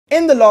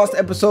In the last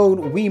episode,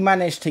 we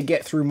managed to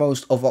get through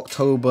most of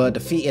October,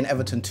 defeating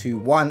Everton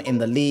 2-1 in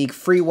the league,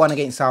 3-1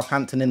 against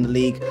Southampton in the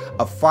league,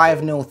 a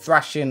 5-0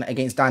 thrashing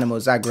against Dynamo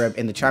Zagreb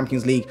in the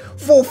Champions League,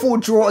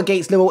 4-4 draw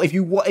against Liverpool. If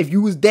you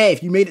was there,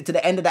 if you made it to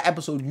the end of the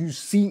episode, you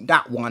seen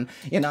that one.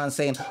 You know what I'm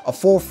saying? A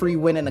 4-3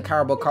 win in the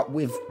Carabao Cup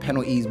with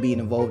penalties being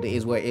involved. It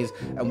is what it is.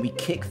 And we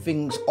kick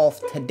things off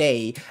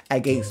today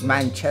against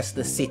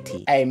Manchester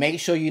City. Hey,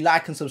 make sure you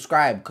like and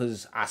subscribe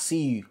because I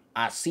see you.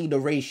 I see the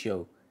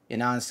ratio. You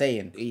know what I'm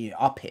saying? You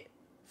up it.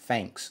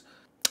 Thanks.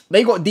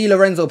 They got Di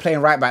Lorenzo playing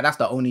right back. That's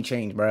the only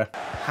change, bro.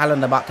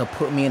 Haaland about to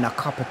put me in a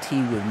cup of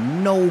tea with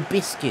no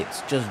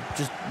biscuits. Just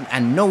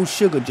and no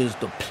sugar.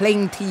 Just the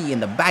plain tea in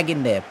the bag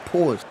in there.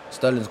 Pause.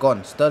 Sterling's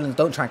gone. Sterling,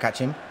 don't try and catch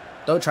him.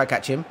 Don't try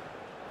catch him.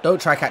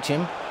 Don't try catch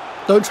him.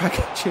 Don't try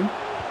catch him.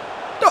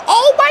 No.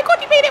 Oh my God,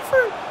 he made it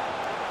through.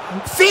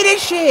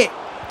 Finish it.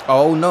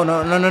 Oh, no.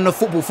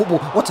 Football.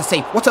 What a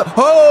save. What a...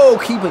 Oh,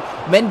 keep it.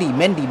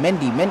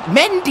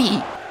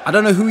 Mendy. I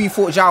don't know who he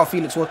thought João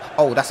Felix was.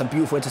 Oh, that's a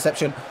beautiful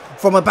interception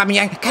from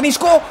Aubameyang. Can he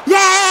score?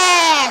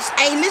 Yes!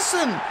 Hey,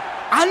 listen.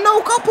 I know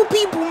a couple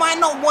people might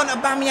not want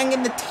Aubameyang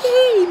in the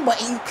team, but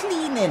he's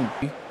cleaning.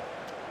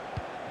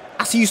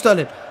 I see you,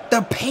 Sterling.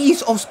 The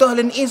pace of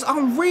Sterling is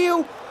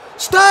unreal.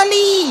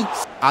 Sterling!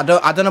 I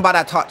don't know about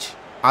that touch.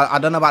 I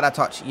don't know about that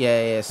touch.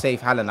 Yeah,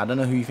 safe, Haaland. I don't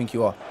know who you think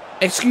you are.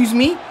 Excuse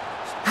me?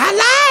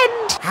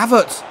 Haaland!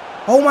 HAVERTZ.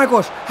 Oh my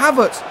gosh.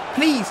 HAVERTZ,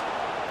 please.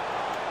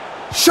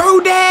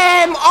 Show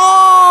them!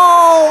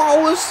 Oh,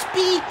 I was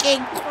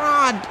speaking,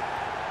 crud.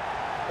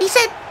 He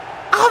said,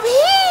 I'm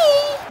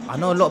here. I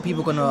know a lot of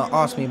people are going to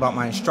ask me about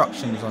my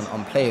instructions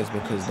on players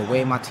because the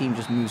way my team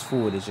just moves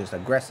forward is just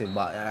aggressive,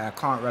 but I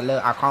can't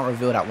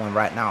reveal that one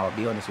right now, I'll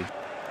be honest with you.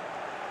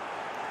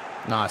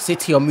 Nah,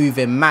 City are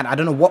moving mad. I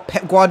don't know what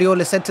Pep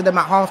Guardiola said to them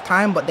at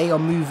halftime, but they are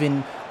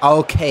moving.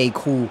 Okay,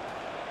 cool.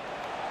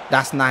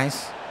 That's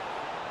nice.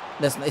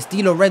 It's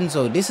Di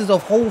Lorenzo. This is a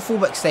whole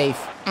fullback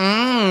safe.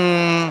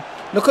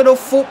 Look at the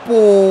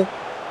football.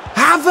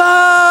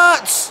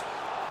 HAVERTZ!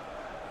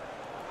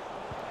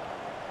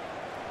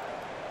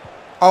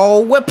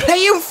 Oh, we're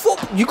playing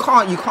football. You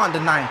can't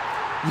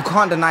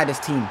deny this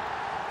team.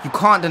 You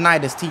can't deny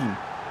this team.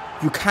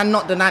 You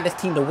cannot deny this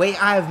team. The way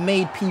I have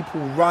made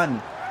people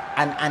run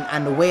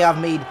and the way I've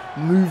made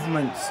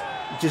movements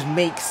just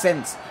makes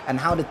sense. And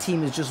how the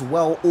team is just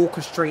well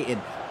orchestrated.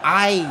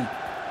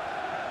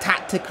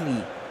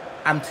 Tactically,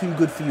 I'm too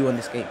good for you on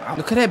this game.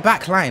 Look at their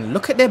back line.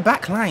 Look at their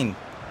back line.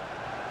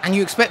 And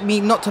you expect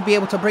me not to be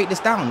able to break this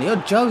down? You're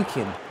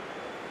joking.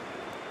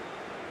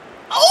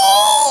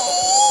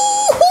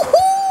 Oh!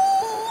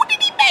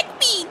 Did he make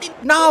me?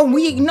 No,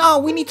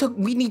 we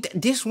need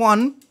this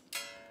one.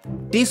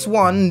 This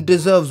one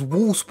deserves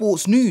Wall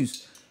Sports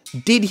News.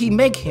 Did he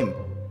meg him?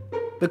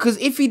 Because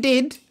if he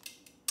did,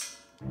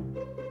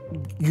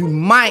 you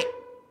might.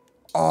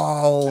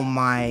 Oh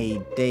my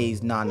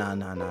days. No.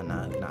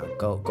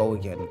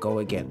 Go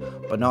again.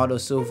 Bernardo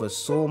Silva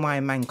saw my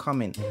man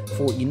coming.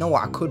 Thought, you know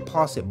what, I could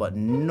pass it, but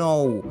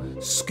no.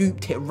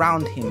 Scooped it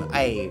round him.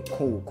 Hey,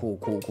 cool.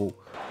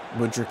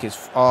 Mudryk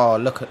is... Oh,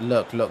 look.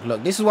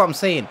 This is what I'm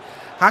saying.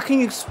 How can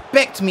you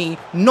expect me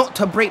not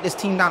to break this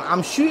team down?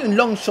 I'm shooting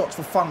long shots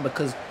for fun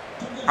because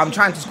I'm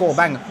trying to score a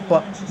banger,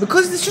 but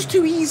because it's just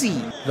too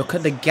easy. Look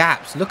at the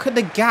gaps.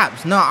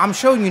 No, I'm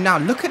showing you now.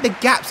 Look at the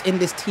gaps in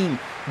this team.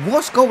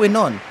 What's going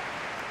on?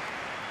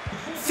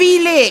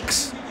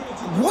 Felix!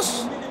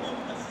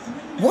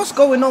 What's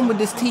going on with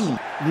this team?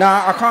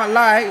 Nah, I can't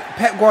lie.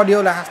 Pep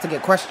Guardiola has to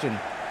get questioned.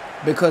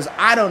 Because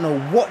I don't know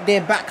what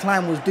their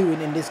backline was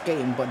doing in this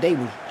game, but they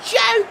was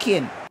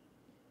joking.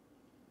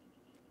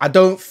 I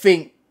don't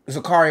think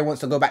Zakaria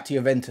wants to go back to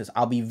Juventus.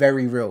 I'll be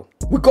very real.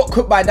 We got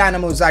cooked by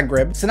Dynamo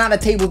Zagreb, so now the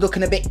table's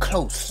looking a bit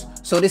close.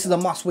 So this is a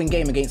must-win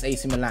game against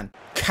AC Milan.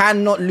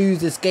 Cannot lose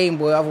this game,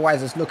 boy,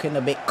 otherwise it's looking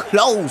a bit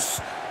close.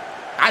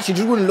 Actually,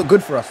 just wouldn't look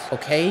good for us,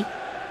 okay?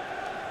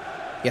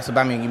 Yes,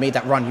 Aubameyang, you made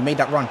that run.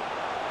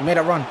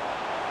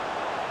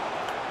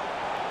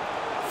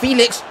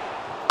 Felix.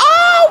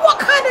 Oh, what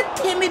kind of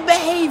timid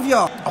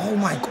behavior? Oh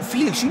my God,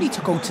 Felix, you need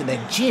to go to the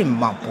gym,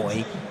 my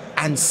boy,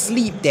 and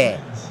sleep there.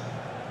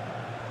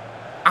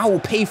 I will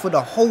pay for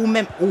the whole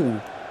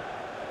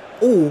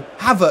Oh,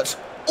 HAVERTZ.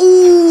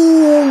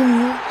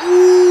 Ooh,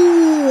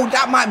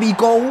 that might be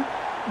goal.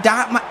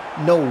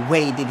 No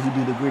way did he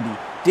do the gritty.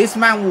 This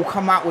man will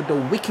come out with the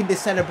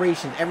wickedest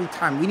celebrations every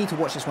time. We need to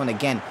watch this one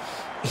again.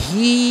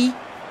 He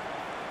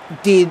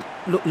did...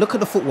 Look at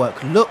the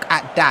footwork. Look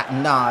at that.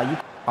 Nah.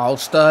 Oh,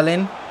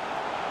 Sterling.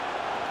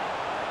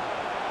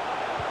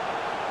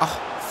 Oh,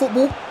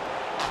 football.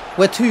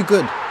 We're too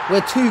good.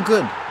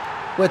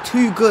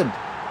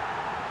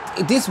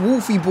 This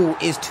Wolfie ball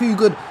is too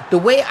good. The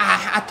way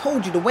I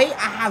told you, the way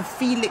I have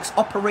Felix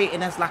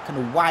operating as like a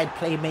wide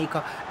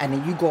playmaker, and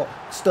then you got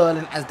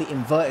Sterling as the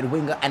inverted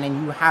winger, and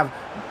then you have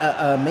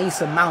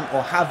Mason Mount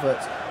or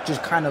HAVERTZ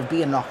just kind of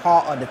being the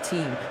heart of the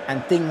team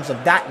and things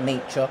of that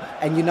nature.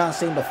 And you know what I'm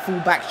saying, the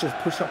fullbacks just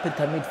push up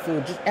into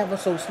midfield just ever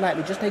so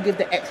slightly, just to give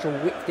the extra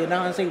width, you know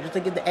what I'm saying, just to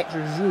give the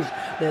extra zhuzh,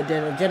 the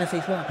je ne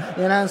sais quoi,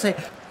 you know what I'm saying.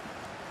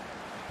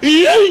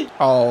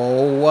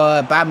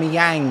 Oh,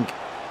 Bamiyang.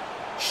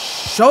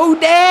 Show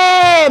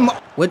them.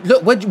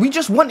 Look, we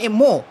just want it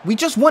more. We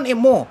just want it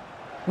more.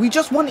 We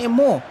just want it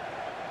more.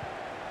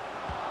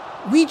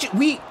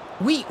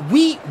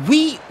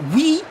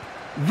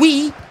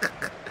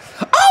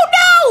 Oh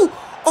no!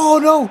 Oh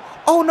no!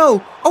 Oh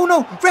no! Oh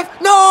no!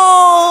 Ref! No!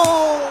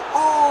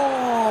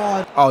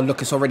 Oh! Oh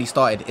look, it's already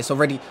started. It's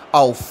already.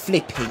 Oh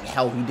flipping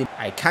hell! He did.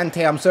 Hey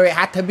Kante, I'm sorry. It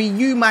had to be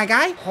you, my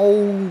guy.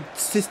 Whole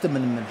system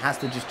has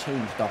to just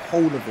change the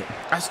whole of it.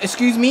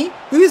 Excuse me.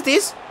 Who is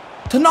this?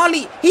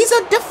 Tonali. He's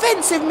a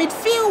defensive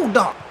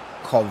midfielder.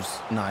 Covs.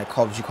 Nah,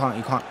 Covs. You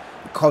can't.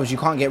 Covs, you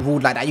can't get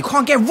ruled like that. You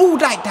can't get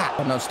ruled like that.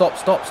 Oh no! Stop!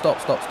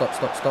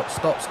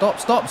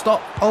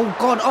 Oh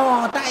god!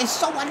 Oh, that is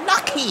so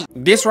unlucky.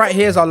 This right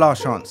here is our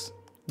last chance.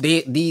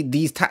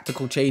 These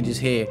tactical changes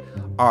here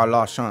are our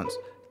last chance.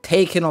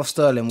 Taking off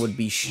Sterling would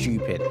be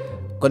stupid.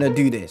 Gonna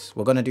do this.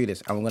 We're gonna do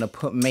this, and we're gonna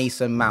put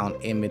Mason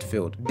Mount in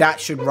midfield. That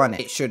should run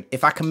it. It should.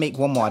 If I can make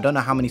one more, I don't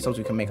know how many subs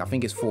we can make. I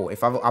think it's 4.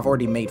 If I've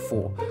already made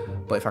 4,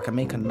 but if I can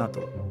make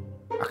another,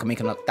 I can make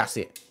another. That's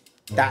it.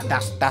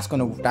 That's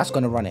gonna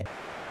run it.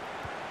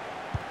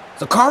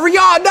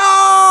 Zakaria, no!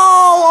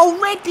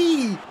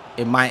 Already.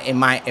 It might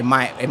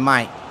happen.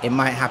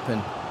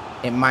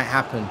 It might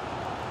happen.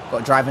 Got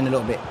to drive in a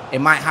little bit. It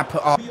might happen.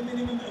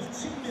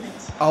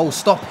 Oh,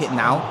 stop it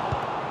now.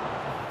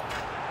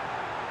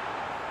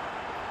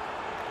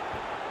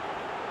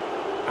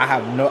 I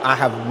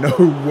have no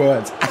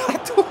words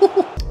at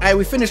all. Hey,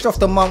 we finished off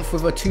the month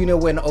with a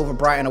 2-0 win over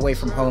Brighton away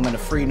from home and a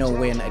 3-0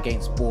 win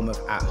against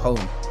Bournemouth at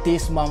home.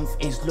 This month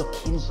is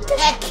looking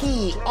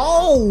techie.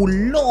 Oh,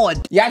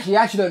 Lord. You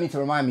actually don't need to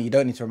remind me. You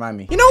don't need to remind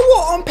me. You know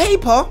what? On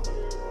paper,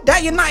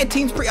 that United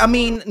team's pretty... I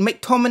mean,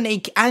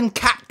 McTominay and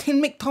Captain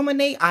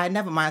McTominay.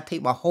 Never mind. I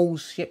take my whole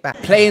shit back.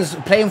 Playing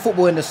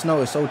football in the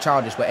snow is so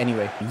childish. But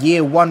anyway,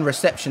 year 1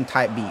 reception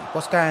type beat.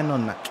 What's going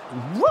on, man?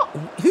 What?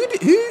 Who's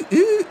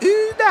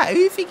that? Who do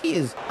you think he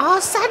is?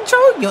 Sancho?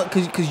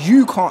 Because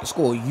you can't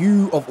score.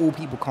 You, of all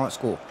people, can't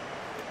score.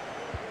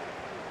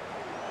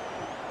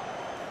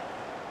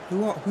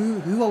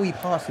 Who are we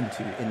passing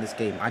to in this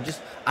game?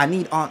 I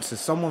need answers.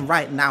 Someone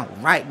right now.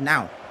 Right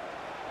now.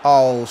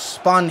 Oh,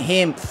 spun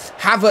him.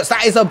 HAVERTZ,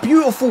 that is a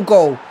beautiful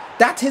goal.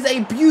 That is a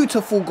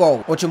beautiful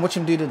goal. Watch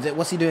him do the...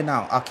 What's he doing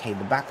now? Okay,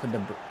 the back of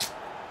the...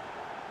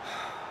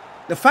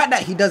 The fact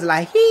that he does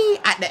like he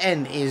at the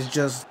end is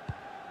just...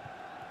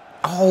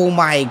 Oh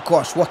my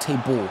gosh, what a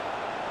ball.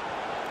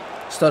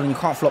 Sterling, you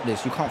can't flop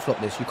this. You can't flop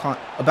this. You can't...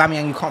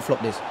 Aubameyang, you can't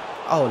flop this.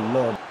 Oh,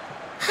 Lord.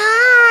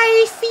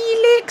 Hi,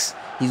 Felix.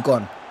 He's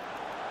gone.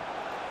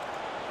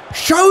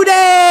 Show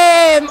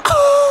them!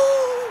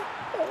 Oh!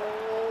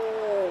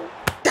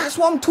 That's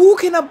what I'm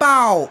talking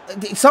about.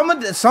 Some of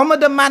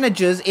the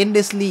managers in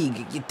this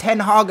league, Ten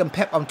Hag and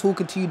Pep, I'm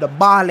talking to you, the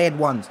bar-led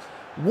ones.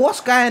 What's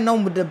going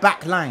on with the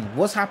back line?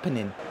 What's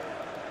happening?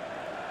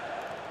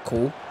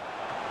 Cool.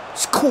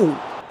 It's cool.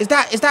 Is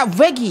that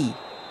Reggie?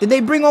 Did they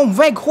bring on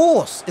Reg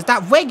Horse? Is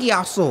that Reggie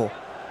I saw?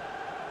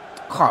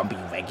 Can't be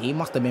Reggie. It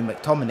must have been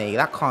McTominay.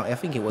 That can't. I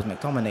think it was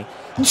McTominay.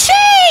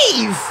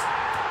 Jeez!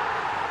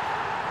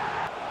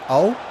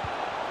 Oh,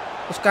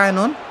 what's going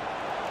on?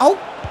 Oh,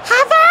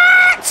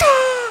 HAVERTZ!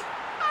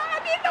 I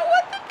didn't know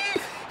what to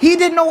do. He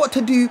didn't know what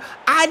to do.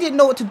 I didn't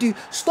know what to do.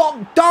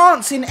 Stop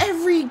dancing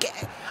every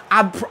game.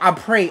 I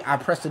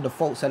press the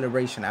default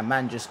celebration and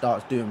man just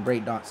starts doing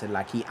break dancing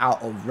like he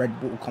out of Red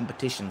Bull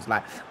competitions.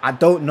 Like, I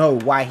don't know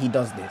why he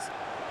does this.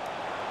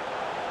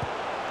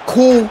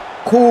 Cool.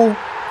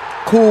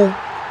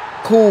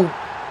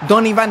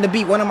 Donny van der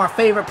Beek, one of my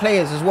favorite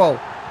players as well.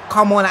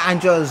 Come on and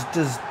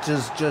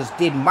just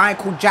did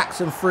Michael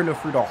Jackson Thriller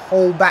through the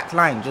whole back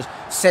line. Just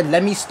said,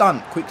 let me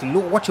stunt quickly.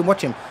 Look, watch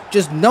him.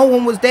 Just no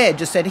one was there.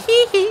 Just said,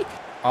 hee.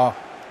 Oh,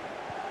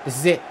 this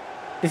is it.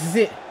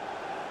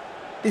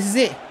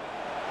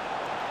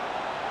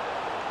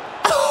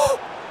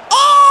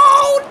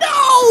 Oh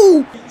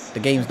no! The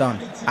game's done.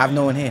 I have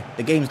no one here.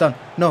 The game's done.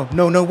 No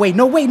way,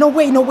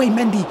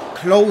 Mendy.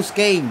 Close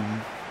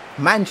game.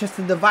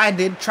 Manchester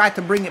divided. Tried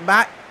to bring it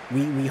back.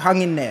 We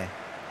hung in there.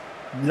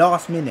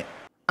 Last minute.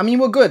 I mean,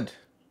 we're good.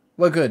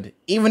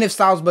 Even if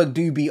Salzburg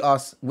do beat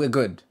us, we're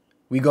good.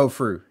 We go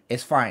through.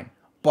 It's fine.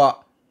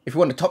 But if we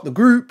want to top the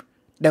group,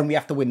 then we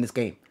have to win this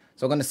game.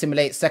 So we're going to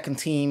simulate second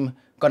team.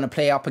 Going to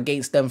play up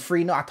against them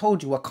 3-0. I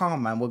told you, we're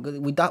calm, man.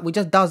 We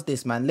just does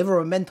this, man.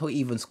 Livermento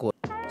even scored.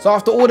 So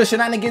after all the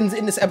shenanigans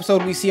in this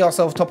episode, we see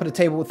ourselves top of the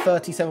table with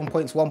 37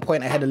 points, 1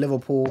 point ahead of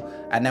Liverpool.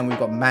 And then we've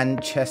got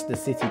Manchester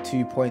City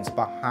 2 points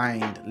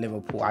behind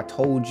Liverpool. I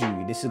told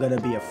you, this is going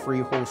to be a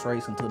 3-horse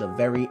race until the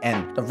very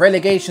end. The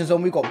relegation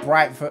zone, we've got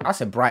Brightford. I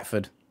said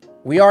Brightford.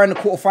 We are in the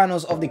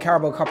quarterfinals of the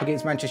Carabao Cup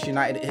against Manchester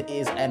United. It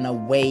is an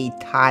away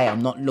tie.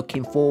 I'm not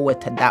looking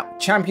forward to that.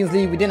 Champions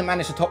League, we didn't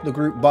manage to top the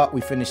group, but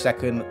we finished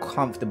second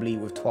comfortably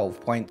with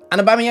 12 points. And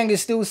Aubameyang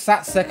is still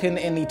sat second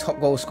in the top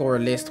goal scorer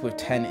list with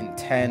 10 and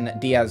 10.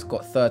 Diaz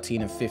got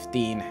 13 and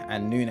 15,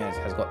 and Nunez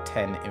has got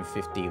 10 and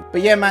 15.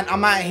 But yeah, man,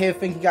 I'm out here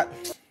thinking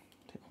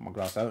my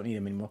glass. I don't need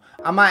them anymore.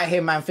 I'm out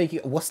here, man, thinking,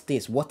 what's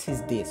this? What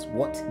is this?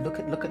 What? Look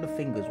at the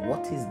fingers.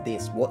 What is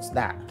this? What's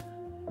that?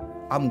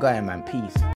 I'm going, man. Peace.